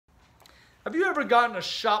Have you ever gotten a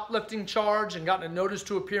shoplifting charge and gotten a notice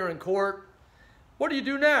to appear in court? What do you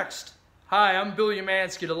do next? Hi, I'm Bill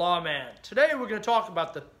Umansky, the Lawman. Today we're going to talk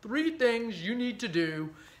about the 3 things you need to do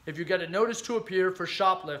if you get a notice to appear for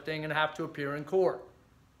shoplifting and have to appear in court.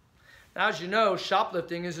 Now, as you know,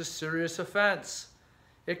 shoplifting is a serious offense.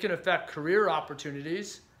 It can affect career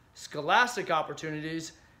opportunities, scholastic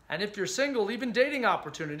opportunities, and if you're single, even dating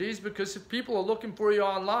opportunities, because if people are looking for you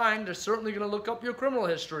online, they're certainly going to look up your criminal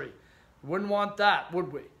history. Wouldn't want that,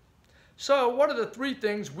 would we? So what are the 3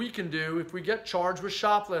 things we can do if we get charged with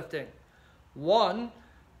shoplifting? 1,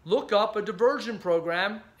 look up a diversion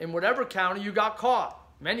program in whatever county you got caught.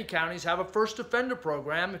 Many counties have a first offender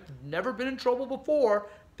program. If you've never been in trouble before,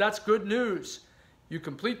 that's good news. You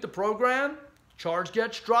complete the program, charge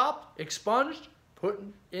gets dropped, expunged, put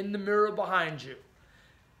in the mirror behind you.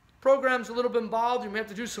 Program's a little bit involved. You may have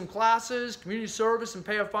to do some classes, community service, and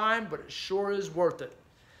pay a fine, but it sure is worth it.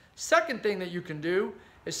 Second thing that you can do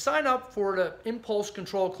is sign up for the impulse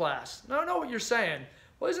control class. Now, I know what you're saying.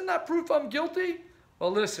 Well, isn't that proof I'm guilty?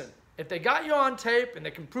 Well, listen, if they got you on tape and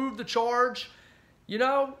they can prove the charge, you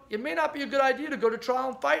know, it may not be a good idea to go to trial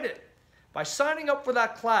and fight it. By signing up for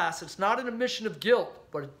that class, it's not an admission of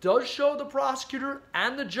guilt, but it does show the prosecutor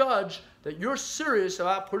and the judge that you're serious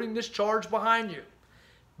about putting this charge behind you.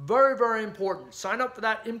 Very, very important. Sign up for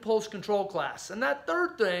that impulse control class. And that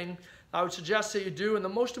third thing I would suggest that you do, and the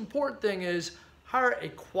most important thing is hire a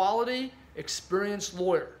quality, experienced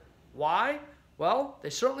lawyer. Why? Well, they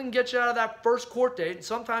certainly can get you out of that first court date, and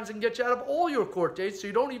sometimes they can get you out of all your court dates so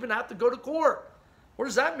you don't even have to go to court. What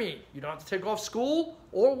does that mean? You don't have to take off school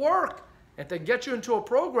or work. If they get you into a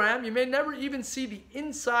program, you may never even see the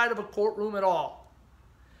inside of a courtroom at all.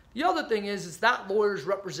 The other thing is that lawyer is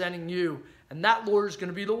representing you, and that lawyer is going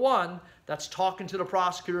to be the one that's talking to the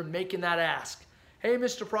prosecutor and making that ask. Hey,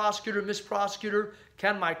 Mr. Prosecutor, Miss Prosecutor,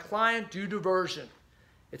 can my client do diversion?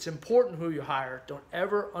 It's important who you hire. Don't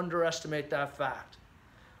ever underestimate that fact.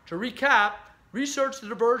 To recap, research the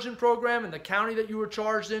diversion program in the county that you were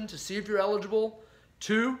charged in to see if you're eligible.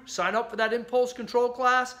 2, sign up for that impulse control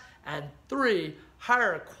class. And 3,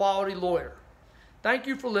 hire a quality lawyer. Thank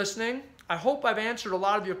you for listening. I hope I've answered a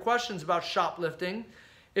lot of your questions about shoplifting.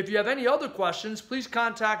 If you have any other questions, please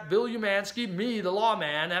contact Bill Umansky, me, the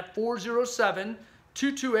Lawman, at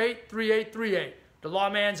 407-228-3838. The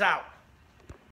Lawman's out.